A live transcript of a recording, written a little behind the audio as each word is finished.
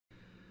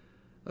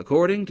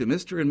According to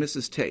Mr. and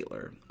Mrs.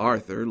 Taylor,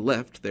 Arthur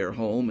left their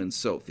home in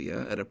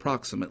Sophia at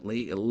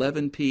approximately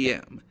 11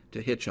 p.m.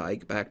 to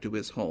hitchhike back to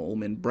his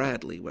home in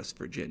Bradley, West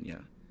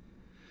Virginia.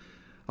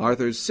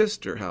 Arthur's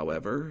sister,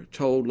 however,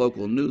 told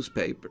local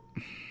newspaper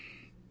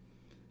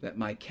that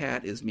my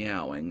cat is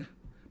meowing.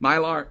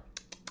 Mylar,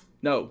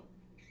 no,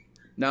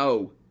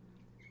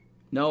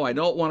 I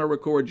don't want to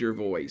record your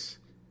voice.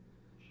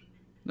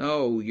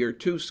 No, you're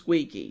too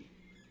squeaky.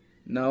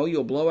 No,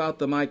 you'll blow out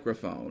the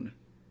microphone.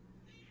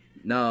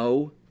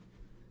 No,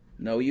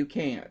 you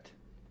can't.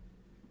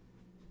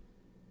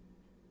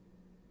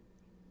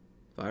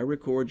 If I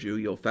record you,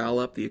 you'll foul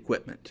up the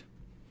equipment.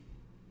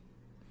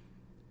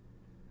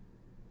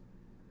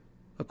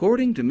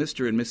 According to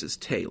Mr. and Mrs.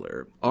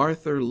 Taylor,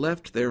 Arthur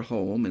left their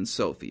home in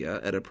Sophia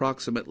at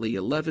approximately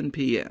 11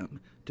 p.m.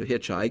 to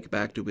hitchhike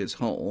back to his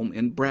home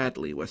in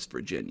Bradley, West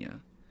Virginia.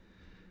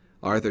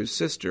 Arthur's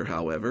sister,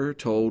 however,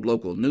 told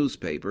local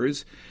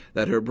newspapers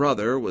that her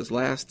brother was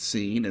last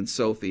seen in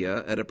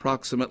Sophia at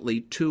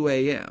approximately 2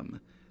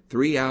 a.m.,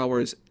 3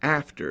 hours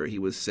after he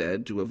was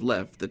said to have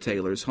left the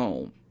Taylors'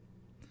 home.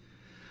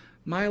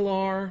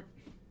 Mylar,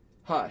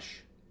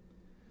 hush.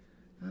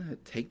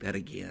 Take that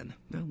again.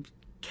 No,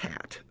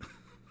 cat.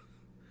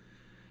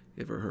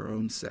 Give her her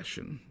own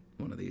session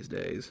one of these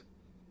days.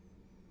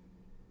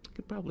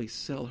 Could probably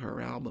sell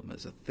her album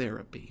as a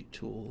therapy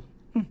tool.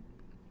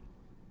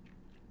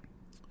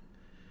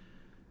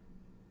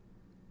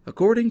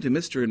 According to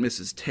Mr. and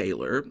Mrs.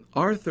 Taylor,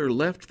 Arthur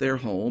left their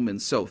home in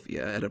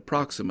Sophia at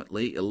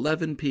approximately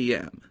 11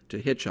 p.m.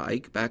 to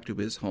hitchhike back to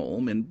his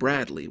home in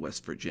Bradley,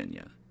 West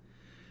Virginia.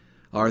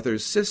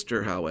 Arthur's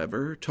sister,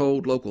 however,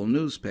 told local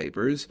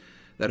newspapers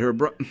that her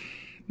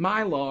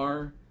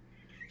Mylar,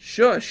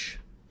 shush.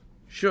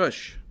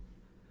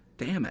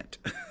 Damn it.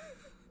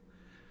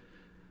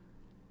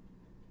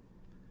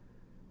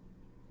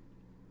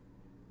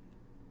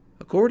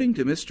 According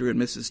to Mr. and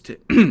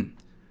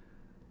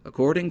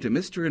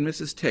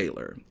Mrs.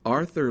 Taylor,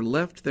 Arthur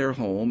left their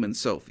home in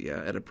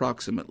Sophia at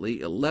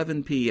approximately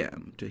 11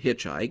 p.m. to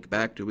hitchhike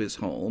back to his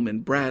home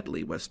in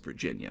Bradley, West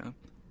Virginia.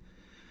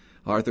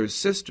 Arthur's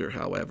sister,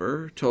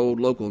 however, told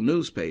local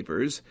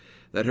newspapers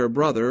that her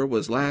brother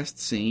was last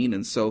seen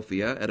in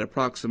Sophia at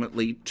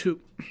approximately 2...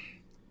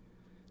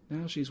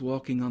 Now she's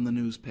walking on the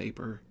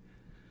newspaper.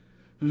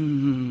 I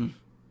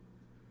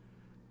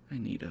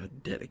need a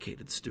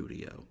dedicated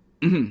studio.